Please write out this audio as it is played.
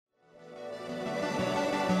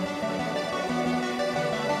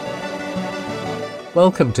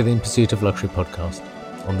Welcome to the In Pursuit of Luxury podcast.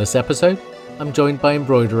 On this episode, I'm joined by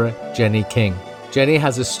embroiderer Jenny King. Jenny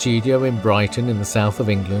has a studio in Brighton in the south of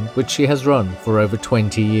England, which she has run for over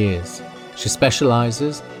 20 years. She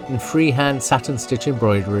specialises in freehand satin stitch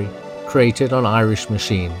embroidery created on Irish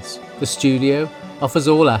machines. The studio offers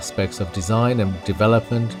all aspects of design and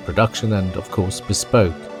development, production and, of course,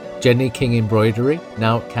 bespoke. Jenny King Embroidery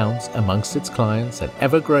now counts amongst its clients an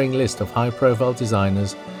ever-growing list of high-profile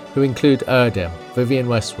designers who include Erdem, Vivienne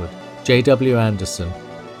Westwood, J.W. Anderson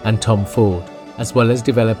and Tom Ford. As well as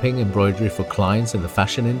developing embroidery for clients in the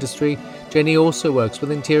fashion industry, Jenny also works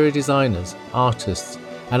with interior designers, artists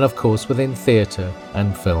and of course within theatre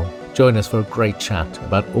and film. Join us for a great chat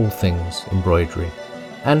about all things embroidery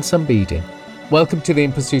and some beading. Welcome to the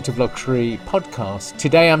In Pursuit of Luxury podcast.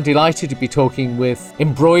 Today I'm delighted to be talking with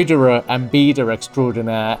embroiderer and beader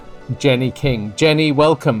extraordinaire Jenny King. Jenny,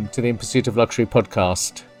 welcome to the In Pursuit of Luxury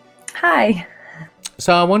podcast. Hi.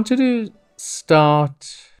 So I wanted to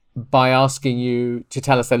start by asking you to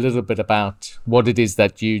tell us a little bit about what it is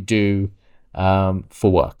that you do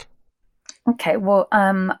for work. Okay, well,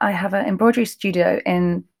 I have an embroidery studio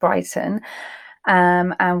in Brighton.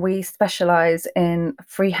 And we specialise in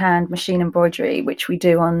freehand machine embroidery, which we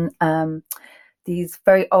do on these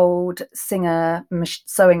very old Singer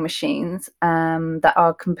sewing machines that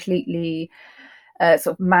are completely sort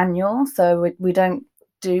of manual. So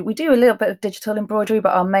we do a little bit of digital embroidery,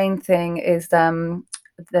 but our main thing is on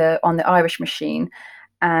the Irish machine,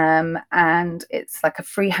 and it's like a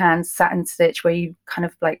freehand satin stitch where you kind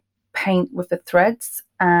of like paint with the threads,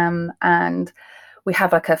 and we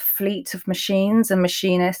have like a fleet of machines and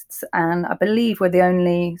machinists, and I believe we're the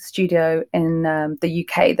only studio in the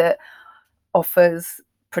UK that offers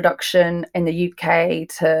production in the UK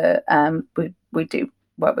to, we do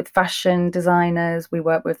work with fashion designers, we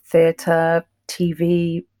work with theatre,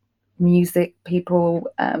 TV, music people,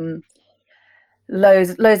 loads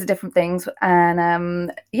of different things,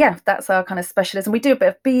 and that's our kind of specialism. We do a bit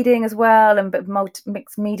of beading as well and a bit of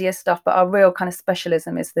mixed media stuff, but our real kind of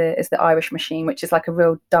specialism is the Irish machine, which is like a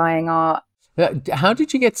real dying art. How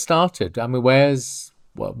did you get started? I mean, where's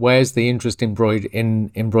the interest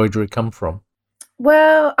in embroidery come from?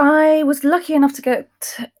 Well, I was lucky enough to get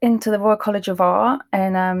into the Royal College of Art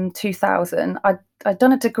in 2000. I'd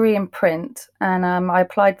done a degree in print, and I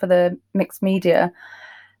applied for the mixed media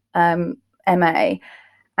MA,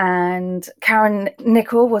 and Karen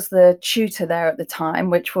Nicol was the tutor there at the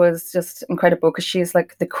time, which was just incredible because she's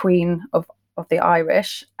like the queen of the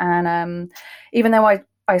Irish. And even though I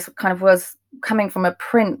kind of was coming from a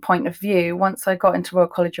print point of view, once I got into Royal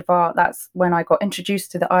College of Art, that's when I got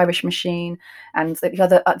introduced to the Irish machine and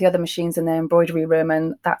the other machines in the embroidery room,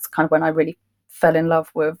 and that's kind of when I really fell in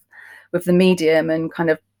love with the medium and kind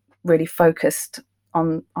of really focused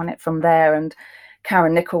on it from there. And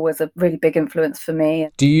Karen Nicol was a really big influence for me.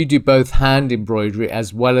 Do you do both hand embroidery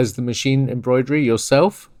as well as the machine embroidery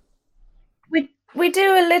yourself? We do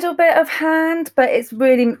a little bit of hand, but it's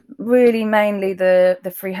really, really mainly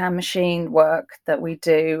the freehand machine work that we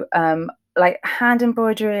do. Like hand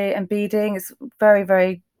embroidery and beading is very,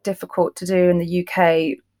 very difficult to do in the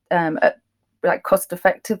UK, like cost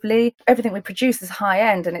effectively. Everything we produce is high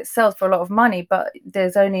end and it sells for a lot of money, but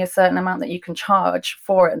there's only a certain amount that you can charge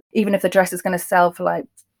for it. Even if the dress is going to sell for like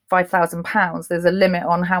 £5,000, there's a limit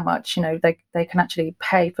on how much they can actually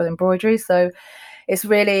pay for the embroidery. So it's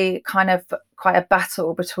really kind of quite a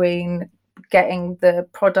battle between getting the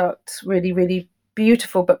product really, really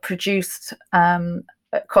beautiful but produced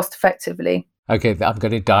cost effectively. Okay, I'm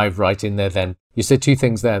going to dive right in there then. You said two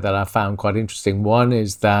things there that I found quite interesting. One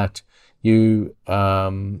is that doing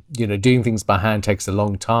things by hand takes a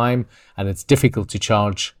long time, and it's difficult to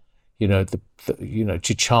charge,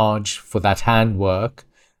 to charge for that handwork,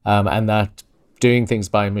 and that doing things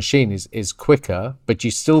by a machine is quicker, but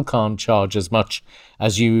you still can't charge as much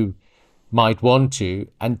as you might want to,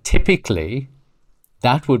 and typically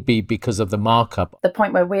that would be because of the markup. The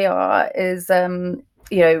point where we are is,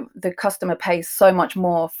 the customer pays so much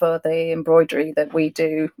more for the embroidery that we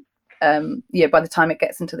do. By the time it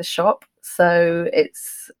gets into the shop, so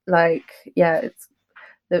it's like, it's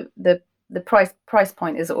the price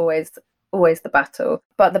point is always the battle,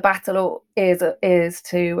 but the battle is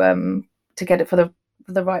to get it for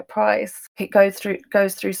the right price. It goes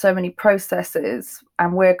through so many processes,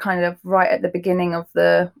 and we're kind of right at the beginning of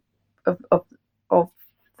the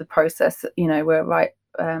process. We're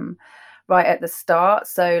right at the start.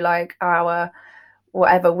 So like our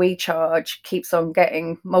whatever we charge keeps on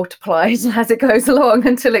getting multiplied as it goes along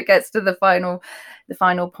until it gets to the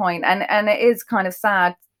final point. And it is kind of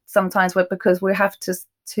sad sometimes because we have to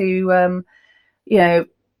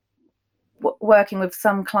working with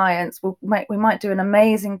some clients, we might do an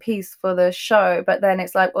amazing piece for the show, but then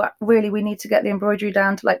it's like, well, really, we need to get the embroidery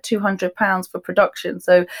down to like £200 for production,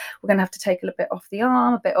 so we're going to have to take a little bit off the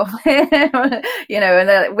arm, a bit off here, and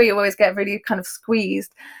then we always get really kind of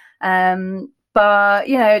squeezed. But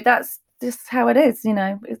that's just how it is.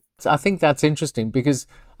 I think that's interesting, because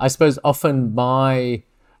I suppose often I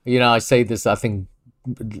say this, I think,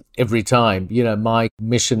 every time, my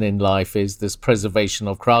mission in life is this preservation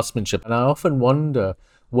of craftsmanship. And I often wonder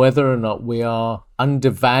whether or not we are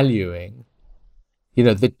undervaluing,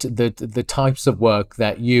 the types of work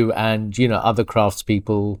that you and, other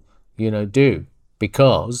craftspeople, do,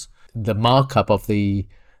 because the markup of the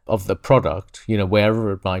product,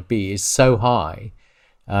 wherever it might be, is so high,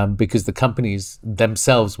 because the companies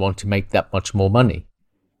themselves want to make that much more money.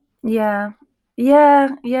 Yeah.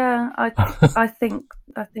 I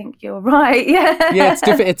think you're right. Yeah,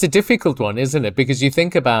 it's a difficult one, isn't it? Because you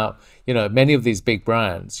think about, many of these big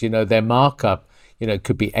brands, their markup,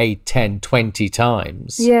 could be 8, 10, 20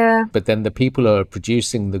 times. Yeah. But then the people who are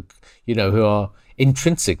producing who are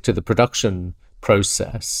intrinsic to the production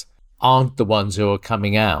process aren't the ones who are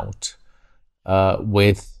coming out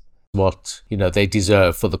with what, they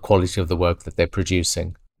deserve for the quality of the work that they're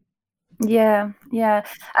producing. Yeah.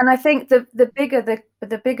 And I think the bigger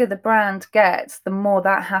the brand gets, the more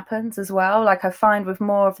that happens as well. Like I find with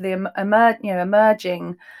more of the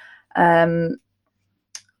emerging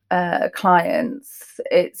clients,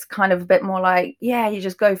 it's kind of a bit more like, you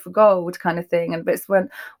just go for gold kind of thing. And but it's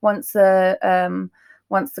once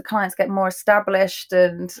the clients get more established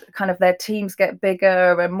and kind of their teams get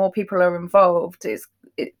bigger and more people are involved,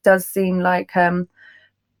 it does seem like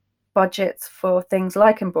budgets for things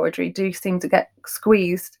like embroidery do seem to get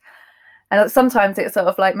squeezed. And sometimes it sort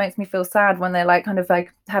of like makes me feel sad when they're like kind of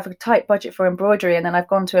like have a tight budget for embroidery, and then I've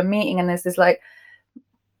gone to a meeting and there's this like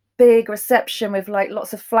big reception with like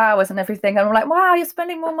lots of flowers and everything, and I'm like, wow, you're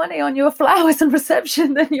spending more money on your flowers and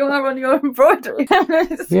reception than you are on your embroidery.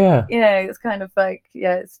 It's kind of like,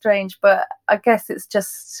 it's strange, but I guess it's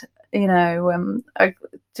just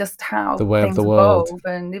just how the way things of the world evolve.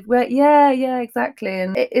 And exactly.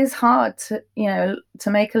 And it is hard to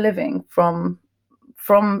make a living from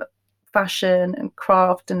fashion and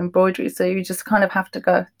craft and embroidery, so you just kind of have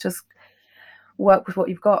to just work with what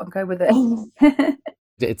you've got and go with it.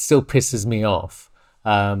 It still pisses me off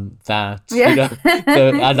that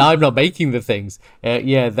and I'm not making the things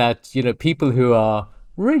that people who are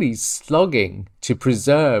really slogging to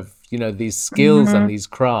preserve these skills and these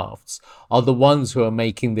crafts are the ones who are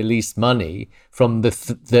making the least money from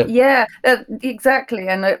exactly.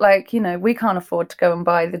 And we can't afford to go and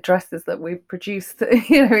buy the dresses that we've produced. We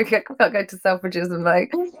can't go to Selfridges and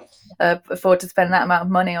like afford to spend that amount of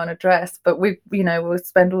money on a dress, but we'll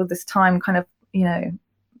spend all this time kind of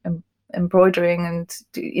embroidering and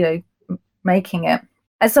making it.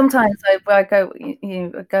 And sometimes I go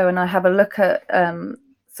and I have a look at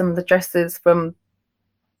some of the dresses from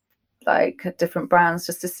like different brands,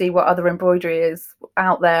 just to see what other embroidery is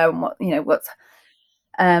out there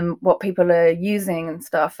and what people are using and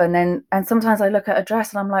stuff. And sometimes I look at a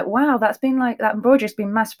dress and I'm like, wow, that embroidery's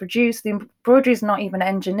been mass produced. The embroidery's not even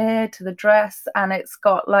engineered to the dress, and it's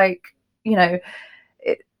got like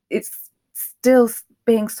it's still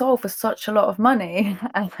being sold for such a lot of money.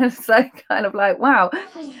 And it's like kind of like, wow,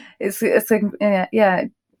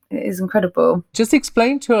 it is incredible. Just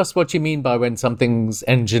explain to us what you mean by when something's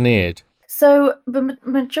engineered. So the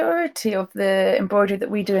majority of the embroidery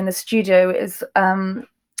that we do in the studio is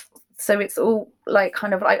so it's all like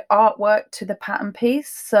kind of like artwork to the pattern piece.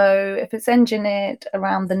 So if it's engineered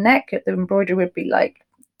around the neck, the embroidery would be like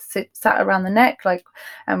sat around the neck, like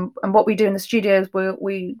and what we do in the studio is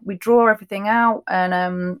we draw everything out,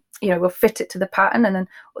 and we'll fit it to the pattern, and then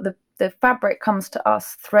the fabric comes to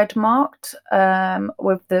us thread marked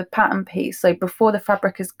with the pattern piece, so before the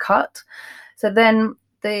fabric is cut. So then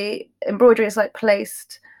the embroidery is like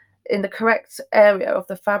placed in the correct area of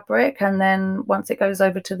the fabric, and then once it goes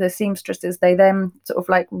over to the seamstresses, they then sort of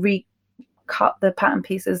like recut the pattern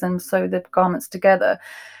pieces and sew the garments together.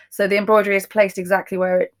 So the embroidery is placed exactly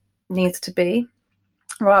where it needs to be,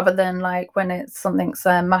 rather than like when it's something's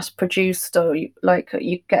mass produced, or you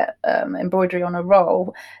get embroidery on a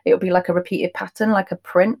roll, it'll be like a repeated pattern, like a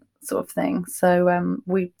print sort of thing. So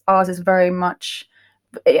ours is very much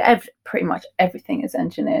pretty much everything is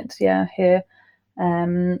engineered here,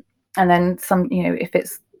 and then some,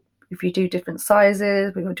 if you do different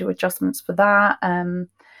sizes, we will do adjustments for that.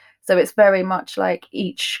 So it's very much like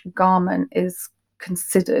each garment is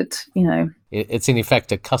considered, It's in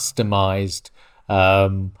effect a customized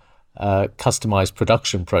customized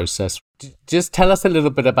production process. Just tell us a little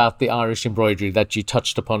bit about the Irish embroidery that you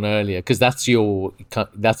touched upon earlier, because that's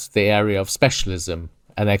the area of specialism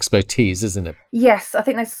and expertise, isn't it? Yes, I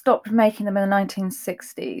think they stopped making them in the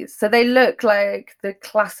 1960s. So they look like the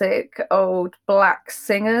classic old black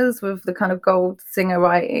singers with the kind of gold singer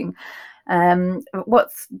writing.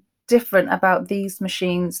 What's different about these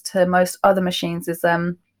machines to most other machines is,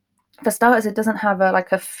 for starters, it doesn't have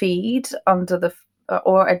a feed under the,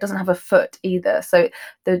 or it doesn't have a foot either. So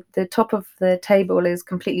the top of the table is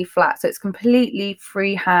completely flat. So it's completely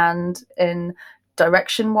freehand in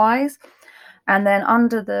direction wise. And then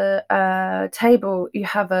under the table, you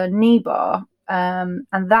have a knee bar, and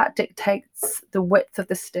that dictates the width of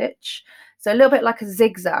the stitch. So a little bit like a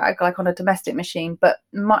zigzag, like on a domestic machine, but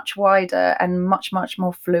much wider and much, much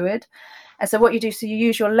more fluid. And so what you do, so you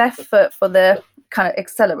use your left foot for the kind of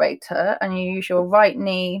accelerator, and you use your right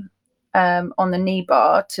knee on the knee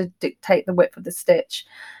bar to dictate the width of the stitch.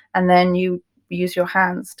 And then you use your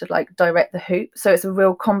hands to like direct the hoop. So it's a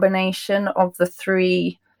real combination of the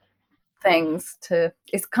three things.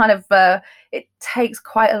 It's kind of it takes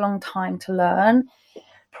quite a long time to learn,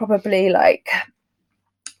 probably like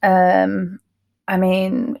I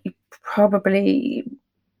mean, you probably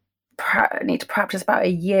need to practice about a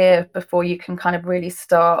year before you can kind of really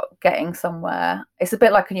start getting somewhere. It's a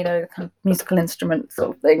bit like, kind of musical instrument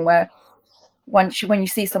sort of thing, where when you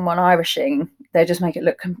see someone Irishing, they just make it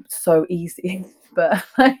look so easy. But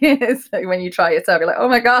it's like when you try yourself, you're like, oh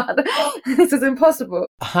my God, this is impossible.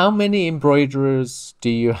 How many embroiderers do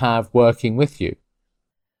you have working with you?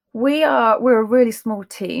 We're a really small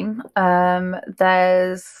team.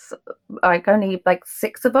 There's like only like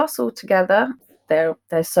 6 of us all together. They're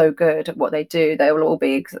so good at what they do. They will all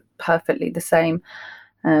be perfectly the same.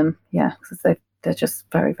 Because they're just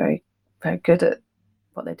very, very, very good at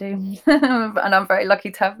what they do. And I'm very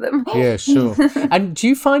lucky to have them. Yeah, sure. And do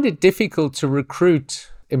you find it difficult to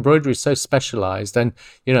recruit? Embroidery is so specialized, and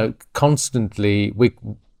constantly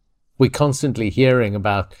we're constantly hearing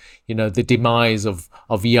about the demise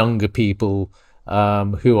of younger people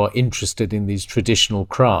who are interested in these traditional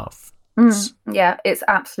crafts. Yeah, it's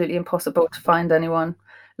absolutely impossible to find anyone.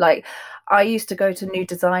 Like, I used to go to new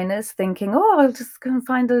designers thinking, oh, I'll just go and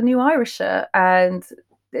find a new Irish shirt, and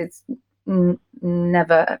it's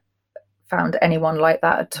never found anyone like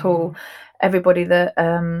that at all. Everybody that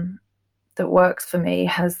works for me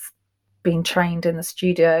has been trained in the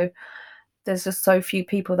studio. There's just so few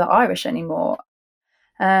people that are Irish anymore.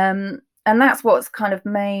 And that's what's kind of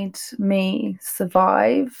made me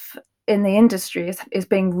survive in the industry, is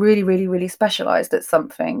being really, really, really specialized at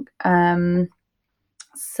something.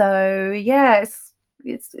 So yeah,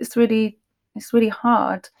 it's really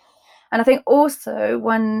hard. And I think also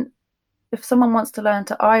if someone wants to learn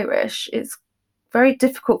to Irish, it's very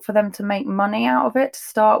difficult for them to make money out of it to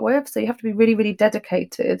start with. So you have to be really, really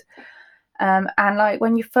dedicated. And like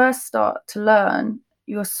when you first start to learn,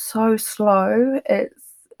 you're so slow.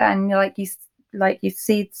 You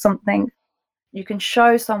see something, you can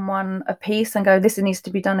show someone a piece and go, this needs to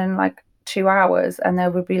be done in like 2 hours, and they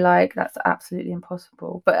would be like, that's absolutely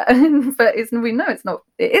impossible. But we know it's not.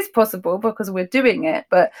 It is possible because we're doing it,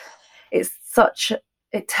 but it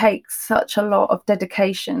takes such a lot of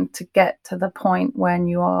dedication to get to the point where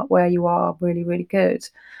you are really, really good.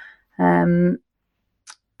 And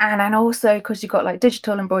then also, because you've got like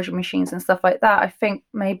digital embroidery machines and stuff like that, I think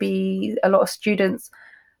maybe a lot of students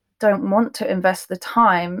don't want to invest the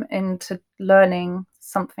time into learning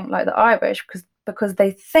something like the Irish because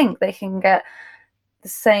they think they can get the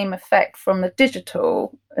same effect from the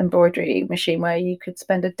digital embroidery machine, where you could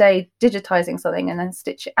spend a day digitizing something and then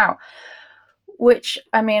stitch it out. Which,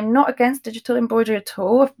 I mean, I'm not against digital embroidery at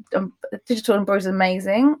all. Digital embroidery is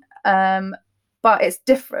amazing, but it's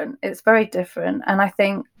different. It's very different. And I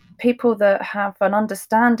think people that have an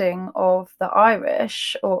understanding of the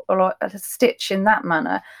Irish or a stitch in that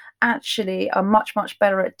manner actually are much, much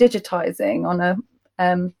better at digitizing on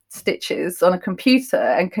stitches on a computer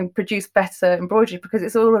and can produce better embroidery, because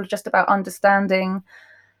it's all just about understanding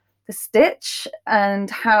the stitch and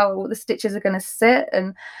how the stitches are going to sit.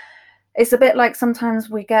 And it's a bit like sometimes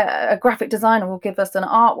we get a graphic designer will give us an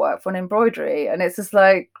artwork for an embroidery, and it's just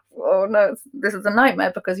like, oh no, this is a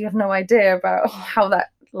nightmare, because you have no idea about how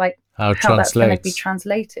that's going to be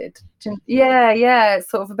translated. Yeah, it's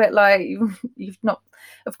sort of a bit like you've not.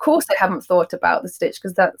 Of course, they haven't thought about the stitch,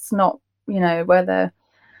 because that's not where they're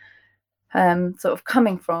sort of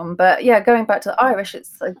coming from. But yeah, going back to the Irish,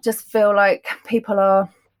 I just feel like people are.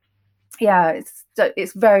 Yeah,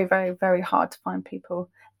 it's very, very, very hard to find people.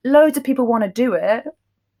 Loads of people want to do it,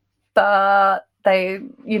 but they,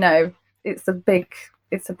 it's a big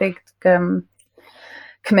it's a big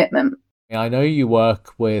commitment. I know you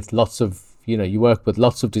work with lots of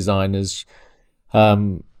designers.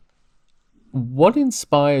 What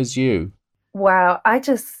inspires you? Wow,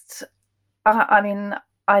 I mean,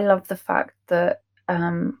 I love the fact that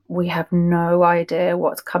we have no idea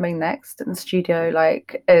what's coming next in the studio.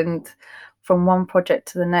 Like, and from one project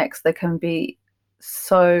to the next, they can be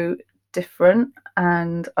so different,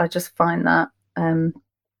 and I just find that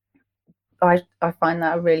I find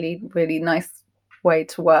that a really really nice way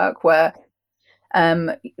to work. Where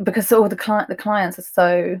because all the clients are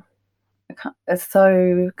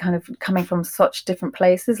so kind of coming from such different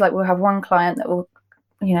places. Like, we'll have one client that will,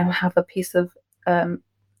 have a piece of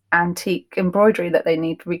antique embroidery that they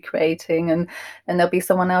need recreating, and there'll be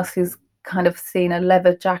someone else who's kind of seen a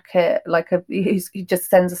leather jacket, like who just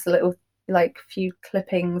sends us a little, like, few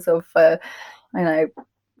clippings of you know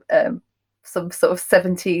some sort of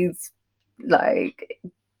 70s, like,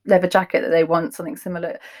 leather jacket that they want something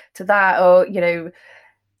similar to that, or you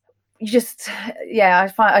just, yeah, I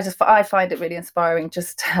find it really inspiring,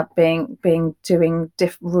 just to have doing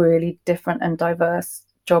really different and diverse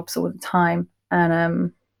jobs all the time.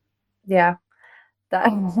 And yeah, that I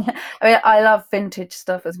mean, I love vintage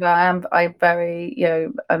stuff as well. I very,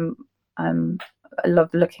 I love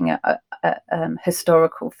looking at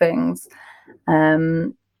historical things.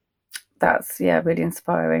 um that's, yeah, really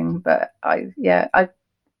inspiring. But I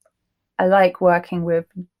like working with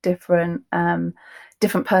different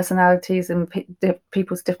personalities and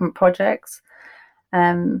people's different projects.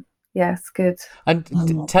 Yeah, it's good. And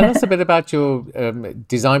tell us a bit about your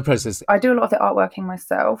design process. I do a lot of the artworking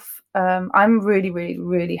myself. I'm really, really,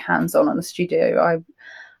 really hands-on the studio.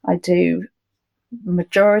 I do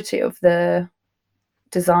majority of the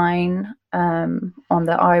design on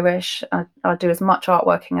the Irish. I'll do as much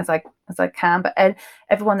artworking as I can. But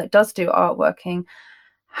everyone that does do artworking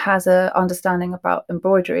has a understanding about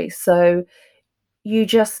embroidery, so you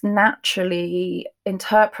just naturally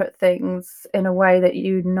interpret things in a way that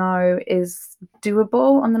is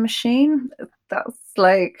doable on the machine. That's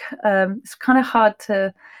like, it's kind of hard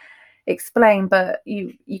to explain, but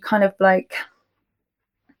you kind of like,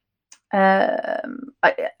 a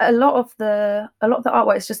lot of the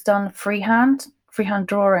artwork is just done freehand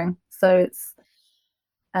drawing. So it's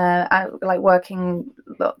I like working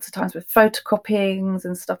lots of times with photocopyings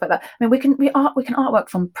and stuff like that. I mean, we can artwork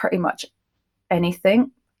from pretty much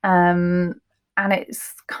anything. And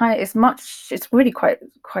it's really quite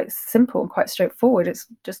simple and quite straightforward. It's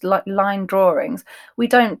just like line drawings. We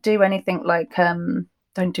don't do anything like,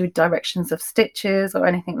 don't do directions of stitches or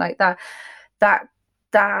anything like that.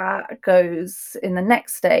 That goes in the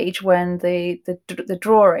next stage, when the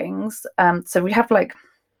drawings, so we have like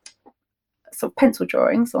sort of pencil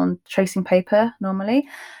drawings on tracing paper normally.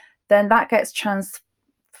 Then that gets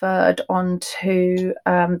transferred onto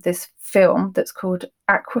this film that's called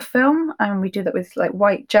aquafilm, and we do that with like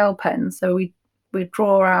white gel pens. So we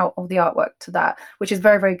draw out all the artwork to that, which is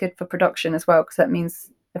very, very good for production as well, because that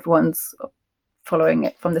means everyone's following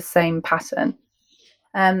it from the same pattern.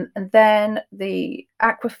 And then the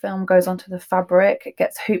aquafilm goes onto the fabric, it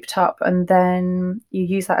gets hooped up, and then you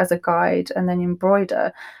use that as a guide, and then you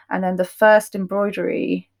embroider. And then the first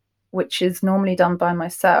embroidery, which is normally done by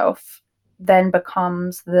myself, then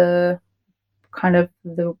becomes the kind of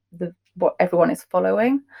the what everyone is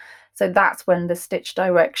following. So that's when the stitch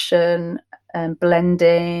direction and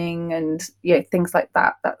blending and things like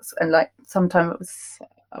that. And like sometimes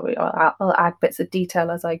I'll add bits of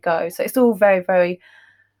detail as I go. So it's all very, very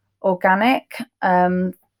organic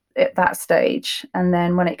at that stage. And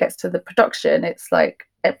then when it gets to the production, it's like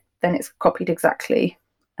then it's copied exactly.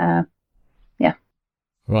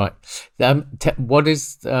 Right. What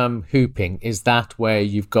is hooping? Is that where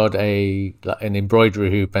you've got an embroidery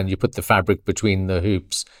hoop and you put the fabric between the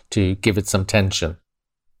hoops to give it some tension?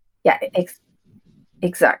 Yeah,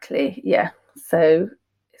 exactly. Yeah. So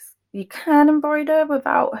you can embroider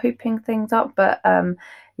without hooping things up, but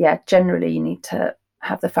yeah, generally you need to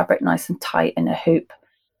have the fabric nice and tight in a hoop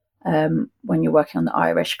when you're working on the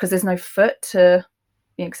Irish, because there's no foot to,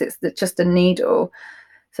 because it's just a needle.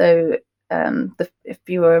 So if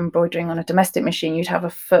you were embroidering on a domestic machine, you'd have a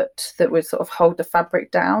foot that would sort of hold the fabric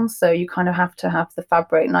down. So you kind of have to have the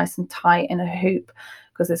fabric nice and tight in a hoop,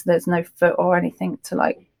 because there's no foot or anything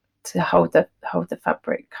to hold the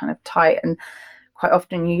fabric kind of tight. And quite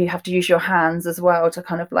often you have to use your hands as well to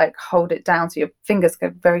kind of like hold it down, so your fingers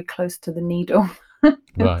go very close to the needle.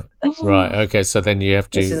 Right. Right. Okay. So then you have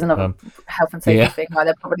Which is to, another health and safety yeah, thing, why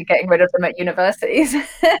they're probably getting rid of them at universities.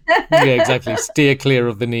 yeah, exactly. Steer clear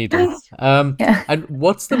of the needle. Yeah. And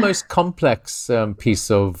what's the most complex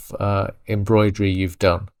piece of embroidery you've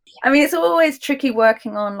done? I mean, it's always tricky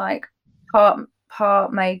working on like part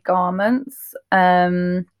made garments.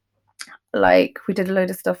 Like we did a load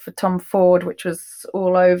of stuff for Tom Ford, which was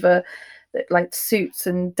all over like suits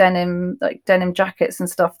and denim, like denim jackets and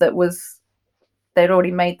stuff that was they'd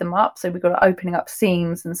already made them up. So we got opening up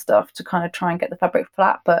seams and stuff to kind of try and get the fabric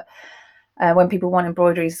flat. But when people want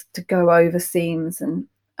embroideries to go over seams, and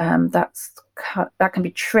that can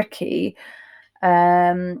be tricky.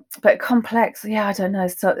 But complex, yeah, I don't know.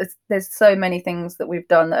 So there's so many things that we've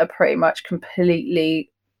done that are pretty much completely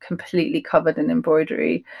covered in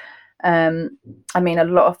embroidery. I mean, a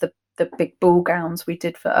lot of the big ball gowns we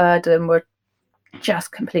did for Erdem were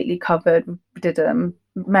just completely covered. We did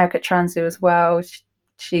America Transu as well.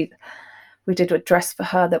 We did a dress for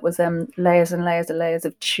her that was layers and layers and layers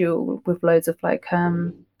of tulle with loads of like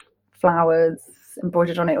flowers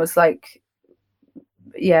embroidered on it. It was like,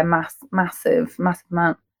 yeah, massive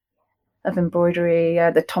amount of embroidery. Yeah,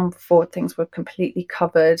 the Tom Ford things were completely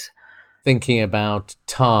covered. Thinking about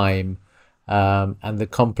time and the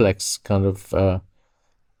complex kind of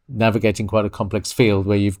navigating quite a complex field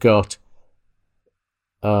where you've got,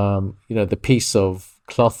 the piece of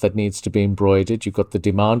cloth that needs to be embroidered. You've got the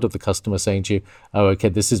demand of the customer saying to you, "Oh, okay,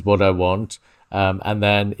 this is what I want." And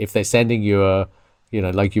then if they're sending you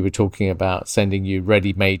like you were talking about, sending you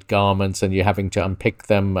ready-made garments and you're having to unpick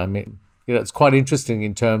them. I mean, it's quite interesting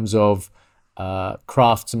in terms of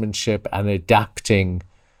craftsmanship and adapting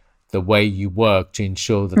the way you work to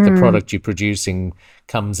ensure that the product you're producing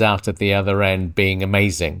comes out at the other end being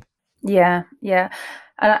amazing. Yeah,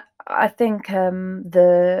 and I think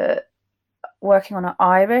the working on an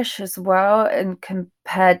Irish as well, and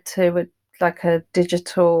compared to like a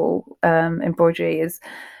digital embroidery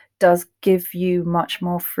does give you much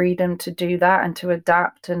more freedom to do that and to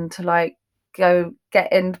adapt and to like go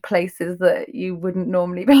get in places that you wouldn't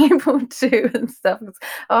normally be able to and stuff.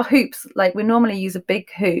 Our hoops, like we normally use a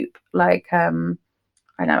big hoop, like I don't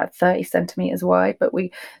know, like 30 centimeters wide, but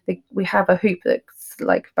we have a hoop that's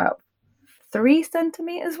like about 3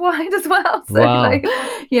 centimeters wide as well. So Wow. like,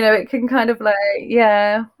 it can kind of like,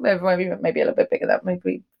 yeah, maybe a little bit bigger than that,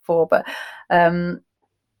 maybe 4, but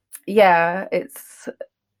yeah, it,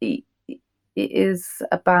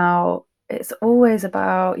 it's always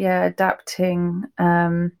about, yeah, adapting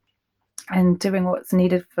and doing what's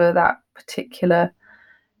needed for that particular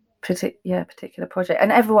project.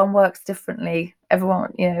 And everyone works differently.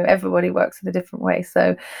 Everybody works in a different way.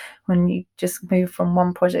 So when you just move from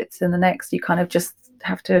one project to the next, you kind of just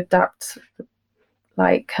have to adapt,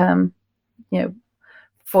 like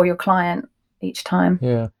for your client each time.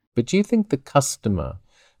 Yeah. But do you think the customer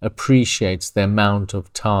appreciates the amount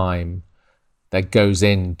of time that goes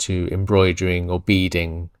into embroidering or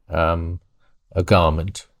beading a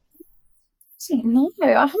garment? No,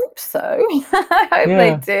 I hope so. I hope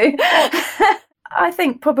they do. I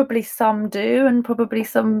think probably some do, and probably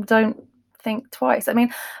some don't think twice. I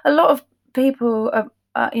mean, a lot of people,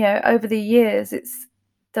 over the years, it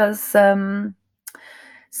does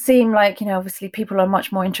seem like, obviously people are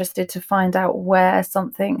much more interested to find out where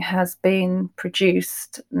something has been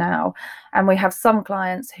produced now. And we have some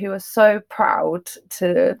clients who are so proud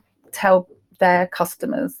to tell their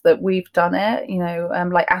customers that we've done it,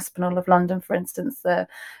 like Aspinall of London, for instance. They're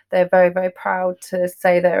very, very proud to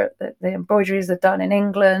say that the embroideries are done in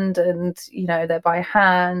England, and they're by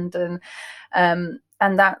hand, and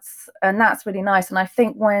that's really nice. And I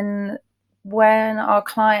think when our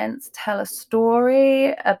clients tell a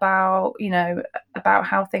story about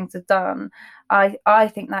how things are done, I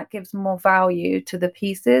think that gives more value to the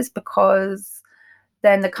pieces, because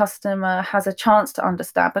then the customer has a chance to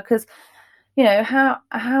understand. Because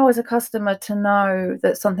how is a customer to know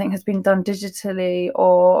that something has been done digitally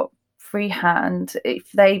or freehand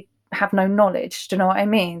if they have no knowledge? Do you know what I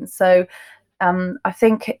mean? So I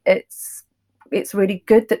think it's really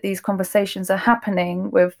good that these conversations are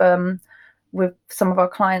happening with some of our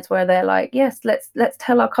clients, where they're like, yes, let's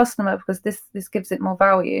tell our customer, because this gives it more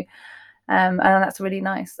value, and that's really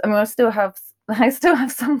nice. I mean, I still have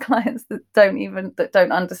some clients that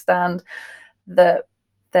don't understand that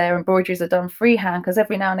their embroideries are done freehand, because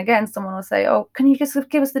every now and again someone will say, oh, can you just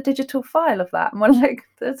give us the digital file of that? And we're like,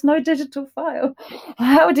 there's no digital file.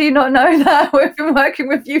 How do you not know that? We've been working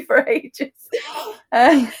with you for ages.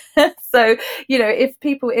 So if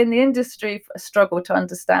people in the industry struggle to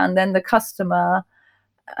understand, then the customer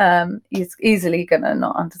is easily going to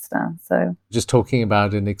not understand. So just talking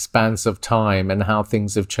about an expanse of time and how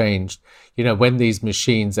things have changed, when these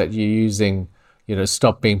machines that you're using,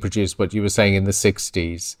 stopped being produced, what you were saying in the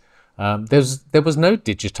 60s, there was no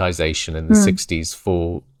digitization in the 60s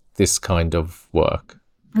for this kind of work.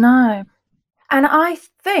 No. And I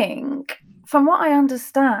think, from what I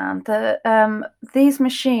understand, that these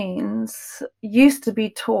machines used to be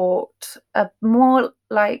taught more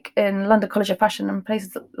like in London College of Fashion and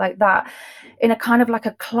places like that, in a kind of like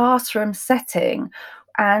a classroom setting.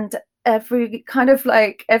 And every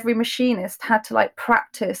machinist had to like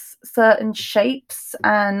practice certain shapes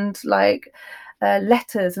and like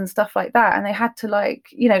letters and stuff like that. And they had to like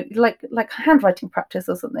handwriting practice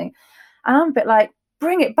or something. And I'm a bit like,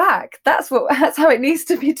 bring it back. That's how it needs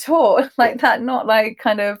to be taught, like that, not like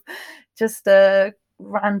kind of just a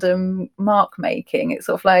random mark making. It's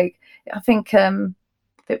sort of like, I think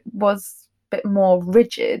it was a bit more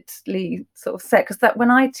rigidly sort of set, because that when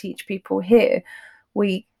I teach people here,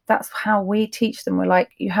 that's how we teach them. We're like,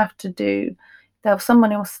 you have to do,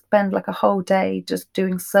 someone will spend like a whole day just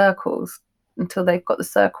doing circles until they've got the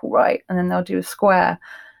circle right, and then they'll do a square,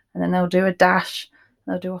 and then they'll do a dash,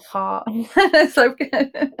 they'll do a heart. So,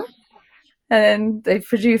 and then they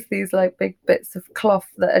produce these like big bits of cloth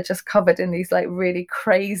that are just covered in these like really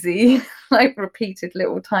crazy like repeated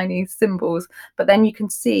little tiny symbols. But then you can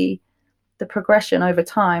see the progression over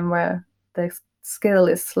time where the skill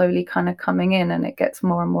is slowly kind of coming in and it gets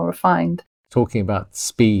more and more refined. Talking about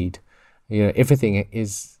speed, everything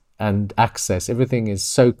is, and access, everything is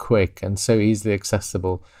so quick and so easily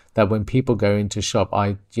accessible that when people go into shop,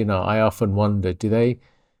 I often wonder, do they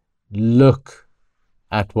look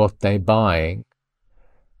at what they're buying,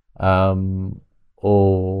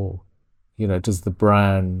 or does the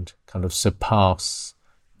brand kind of surpass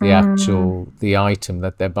the item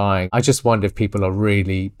that they're buying? I just wonder if people are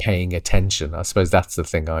really paying attention. I suppose that's the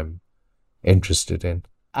thing I'm interested in.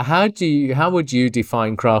 How would you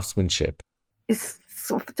define craftsmanship? It's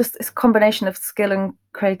sort of just this combination of skill and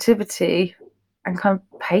creativity and kind of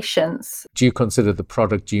patience. Do you consider the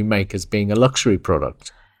product you make as being a luxury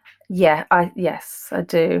product? Yeah, yes, I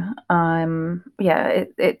do.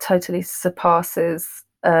 It totally surpasses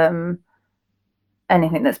anything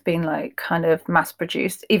that's been like kind of mass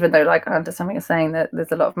produced, even though like I understand what you're saying, that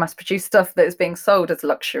there's a lot of mass produced stuff that is being sold as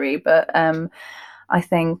luxury. But I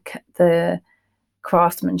think the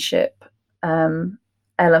craftsmanship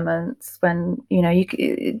elements, when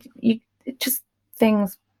you just,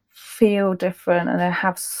 things feel different and they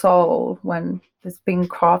have soul when there's been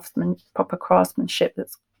proper craftsmanship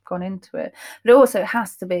that's gone into it. But also it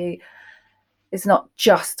has to be, it's not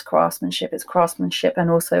just craftsmanship, it's craftsmanship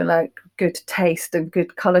and also like good taste and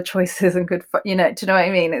good color choices and good, do you know what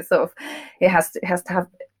I mean? It's sort of, it has to have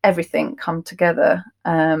everything come together.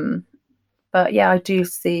 But yeah, I do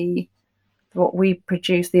see what we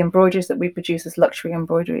produce, the embroideries that we produce as luxury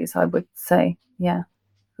embroideries, I would say, yeah,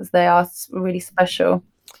 because they are really special.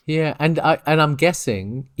 Yeah, and I'm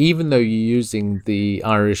guessing, even though you're using the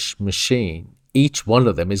Irish machine, each one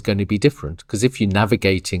of them is going to be different, because if you're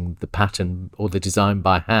navigating the pattern or the design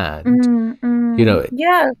by hand,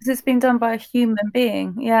 yeah, because it's been done by a human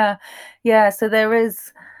being. Yeah. So there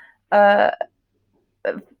is, I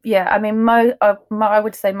mean, I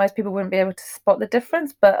would say most people wouldn't be able to spot the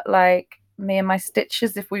difference, but like me and my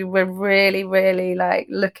stitches, if we were really, really like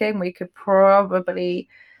looking, we could probably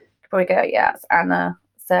go, yeah, it's Anna,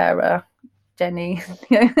 Sarah, Jenny.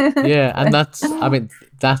 Yeah, and that's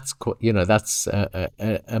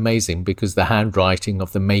amazing, because the handwriting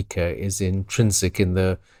of the maker is intrinsic in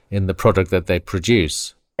the product that they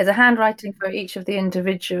produce. There's a handwriting for each of the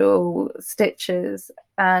individual stitches,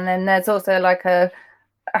 and then there's also like a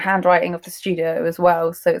handwriting of the studio as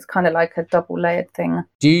well, so it's kind of like a double layered thing.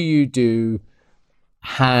 Do you do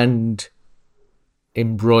hand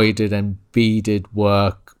embroidered and beaded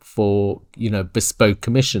work for bespoke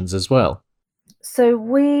commissions as well? So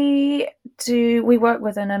we work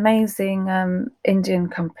with an amazing Indian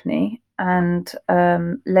company, and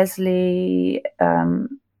Leslie, who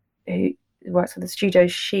works with the studio,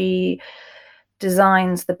 she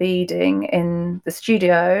designs the beading in the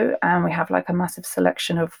studio, and we have like a massive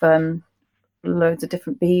selection of loads of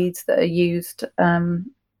different beads that are used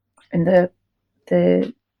in the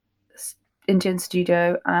Indian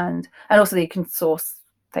studio, and also they can source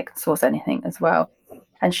anything as well.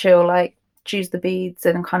 And she'll like choose the beads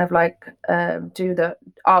and kind of like do the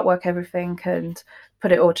artwork, everything, and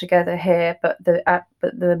put it all together here. But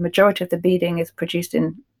the majority of the beading is produced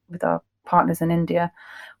with our partners in India.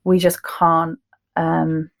 We just can't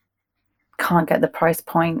get the price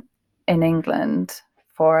point in England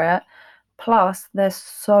for it. plus they're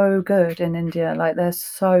so good in India. Like, they're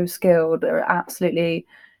so skilled. They're absolutely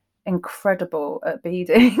incredible at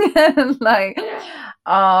beading. like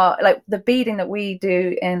the beading that we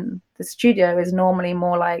do in the studio is normally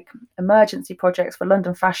more like emergency projects for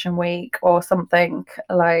London Fashion Week or something,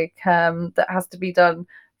 like that has to be done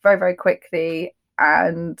very, very quickly,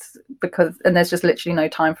 and there's just literally no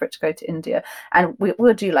time for it to go to India. And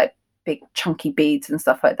we'll do like big chunky beads and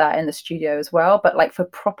stuff like that in the studio as well, but like for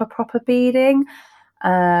proper beading,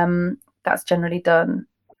 that's generally done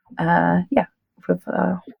with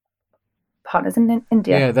partners in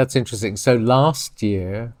India. Yeah, that's interesting. So last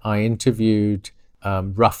year I interviewed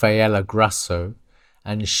Raffaella Grasso,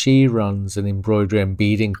 and she runs an embroidery and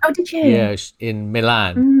beading. Oh, did you? Yeah, in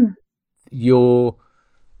Milan. Your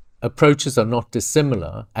approaches are not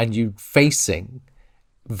dissimilar, and you're facing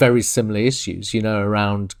very similar issues,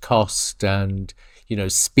 around cost and,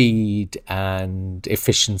 speed and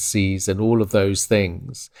efficiencies and all of those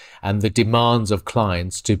things, and the demands of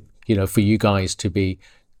clients to, for you guys to be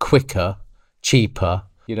quicker, cheaper,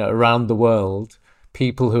 around the world.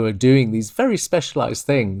 People who are doing these very specialized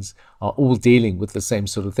things are all dealing with the same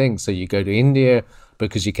sort of thing. So you go to India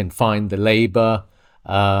because you can find the labor,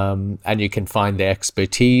 and you can find the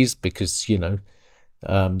expertise because,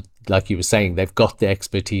 like you were saying, they've got the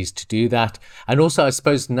expertise to do that. And also, I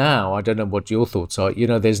suppose now, I don't know what your thoughts are,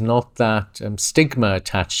 there's not that stigma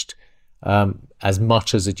attached as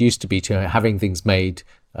much as it used to be to having things made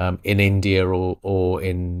in India or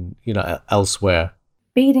in, elsewhere.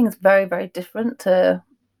 Beading is very, very different to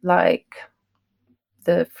like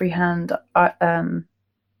the freehand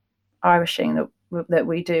irishing that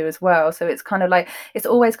we do as well. So it's kind of like, it's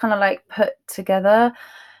always kind of like put together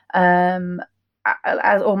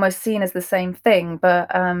as almost seen as the same thing,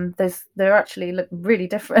 but they're actually look really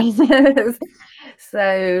different.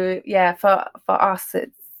 So yeah, for us,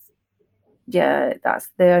 that's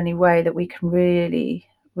the only way that we can really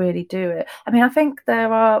do it. I mean, I think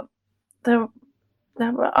there are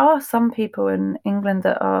some people in England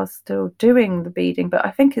that are still doing the beading, but I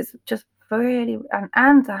think it's just really,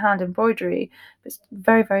 and the hand embroidery, it's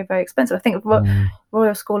very, very, very expensive. I think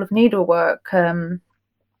Royal School of Needlework,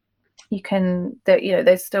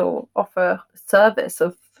 they still offer service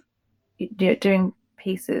of doing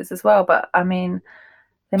pieces as well, but I mean,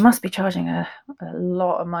 they must be charging a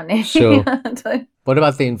lot of money. Sure. What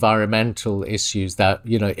about the environmental issues that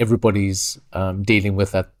everybody's dealing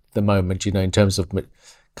with at the moment, in terms of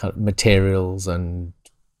kind of materials and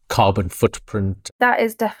carbon footprint? That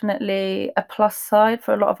is definitely a plus side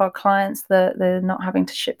for a lot of our clients, that they're not having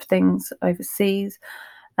to ship things overseas.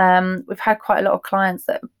 We've had quite a lot of clients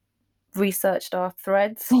that researched our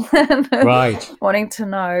threads, right, wanting to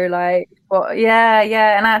know like what.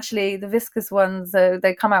 And actually the viscose ones,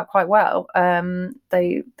 they come out quite well.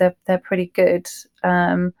 They're pretty good.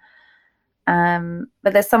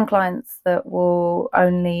 But there's some clients that will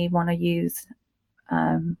only want to use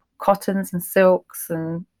cottons and silks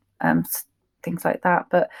and things like that.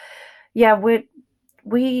 But yeah, we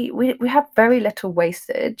have very little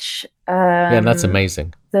wastage. And that's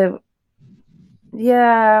amazing.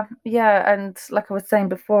 And like I was saying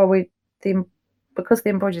before, because the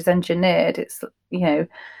embroidery is engineered, it's you're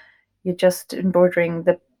just embroidering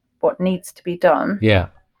what needs to be done. Yeah.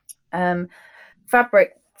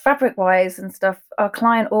 Fabric wise and stuff, our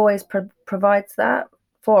client always provides that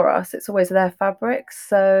for us. It's always their fabric,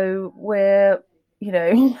 so we're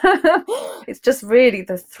it's just really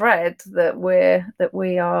the thread that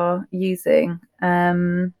we are using.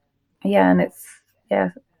 And it's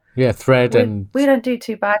thread. And we don't do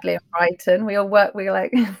too badly in Brighton. We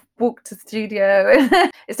like walk to studio.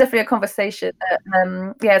 It's definitely a conversation that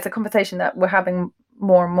it's a conversation that we're having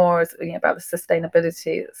more and more, about the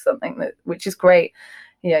sustainability. It's something which is great.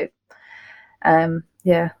 So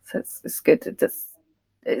it's good.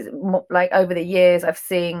 It's more, like, over the years I've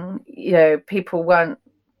seen people weren't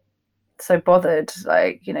so bothered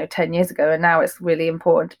 10 years ago, and now it's really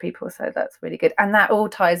important to people, so that's really good. And that all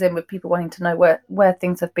ties in with people wanting to know where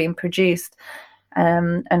things have been produced,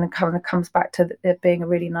 and it kind of comes back to it being a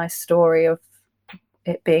really nice story of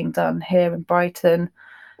it being done here in Brighton,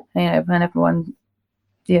 when everyone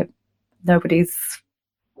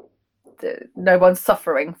no one's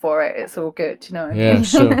suffering for it. It's all good, what I mean?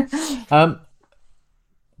 Sure.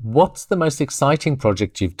 What's the most exciting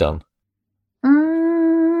project you've done?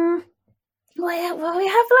 Well, we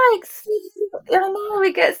have I know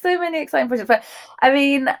we get so many exciting projects, but I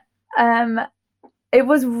mean, it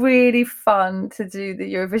was really fun to do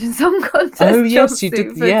the Eurovision Song Contest. Oh yes, you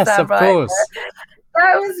did. Yes, of course.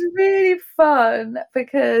 That was really fun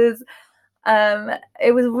because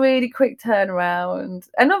It was a really quick turnaround,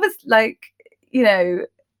 and obviously, like, you know,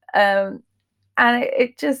 and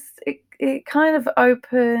it kind of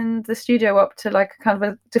opened the studio up to like a kind of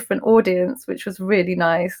a different audience, which was really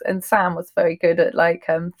nice. And Sam was very good at like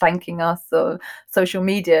thanking us on social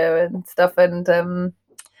media and stuff, and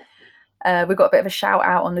we got a bit of a shout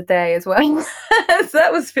out on the day as well. So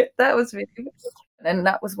that was really good. And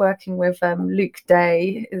that was working with Luke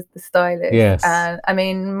Day is the stylist. Yes. And I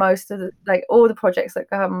mean, most of the, like, all the projects that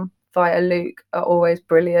come via Luke are always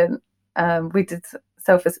brilliant. We did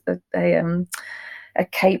a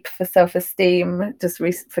cape for self-esteem just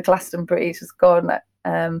for Glastonbury, just gone,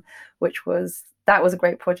 that was a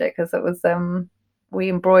great project because it was we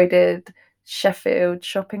embroidered Sheffield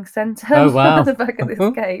shopping centre on the back of this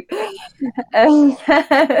cape.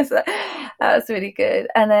 So that was really good.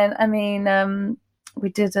 And then, I mean, we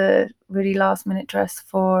did a really last minute dress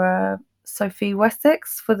for Sophie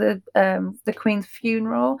Wessex for the Queen's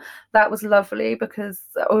funeral. That was lovely because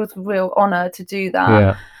it was a real honour to do that.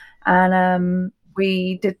 Yeah. And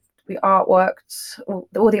we artworked, all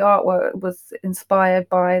the artwork was inspired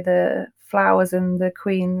by the flowers in the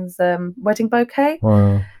Queen's wedding bouquet.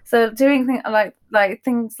 Wow. So doing things like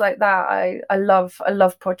things like that, I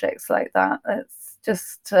love projects like that. It's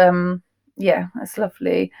just it's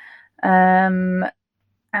lovely.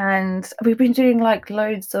 And we've been doing like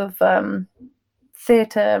loads of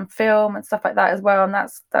theatre and film and stuff like that as well, and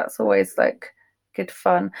that's always like good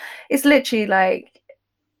fun. It's literally like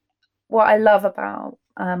what I love about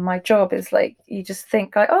my job is like you just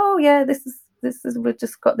think like, oh yeah, this is we've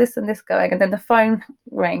just got this and this going, and then the phone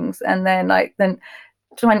rings, and then the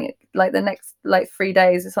next 3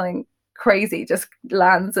 days is something crazy just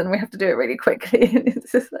lands and we have to do it really quickly.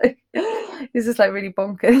 It's just like really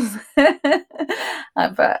bonkers.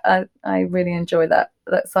 But I really enjoy that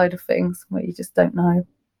side of things where you just don't know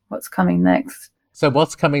what's coming next. So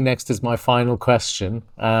what's coming next is my final question.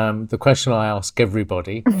 The question I ask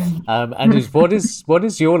everybody, and is what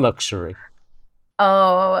is your luxury?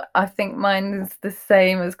 Oh, I think mine is the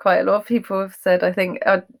same as quite a lot of people have said. I think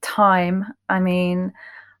time. I mean,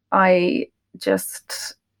 I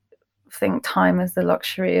just think time is the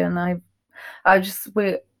luxury, and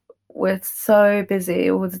we're so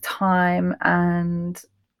busy all the time, and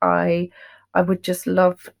I would just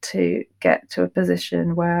love to get to a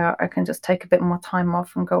position where I can just take a bit more time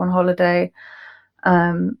off and go on holiday.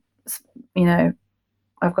 You know,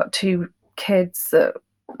 I've got 2 kids that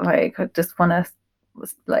like I just want to,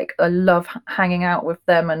 like, I love hanging out with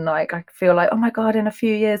them, and like I feel like, oh my god, in a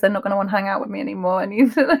few years they're not going to want to hang out with me anymore. We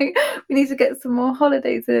need to get some more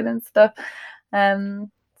holidays in and stuff.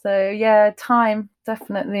 So yeah, time,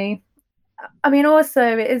 definitely. I mean,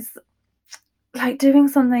 also it is like doing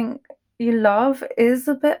something you love is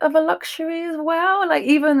a bit of a luxury as well. Like,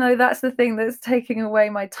 even though that's the thing that's taking away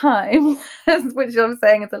my time, which I'm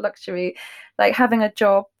saying is a luxury, like having a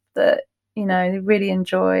job that you really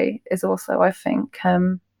enjoy is also, I think,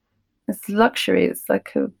 it's luxury. It's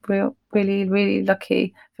like a really, really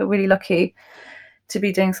lucky. I feel really lucky to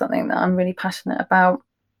be doing something that I'm really passionate about.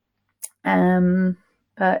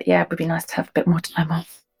 But yeah, it would be nice to have a bit more time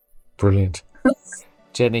off. Brilliant.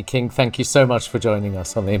 Jenny King, thank you so much for joining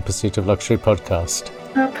us on the In Pursuit of Luxury podcast.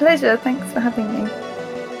 Pleasure. Thanks for having me.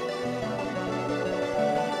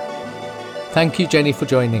 Thank you, Jenny, for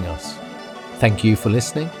joining us. Thank you for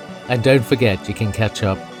listening. And don't forget, you can catch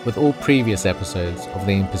up with all previous episodes of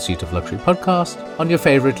the In Pursuit of Luxury podcast on your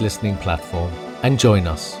favourite listening platform, and join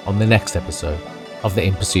us on the next episode of the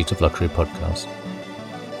In Pursuit of Luxury podcast.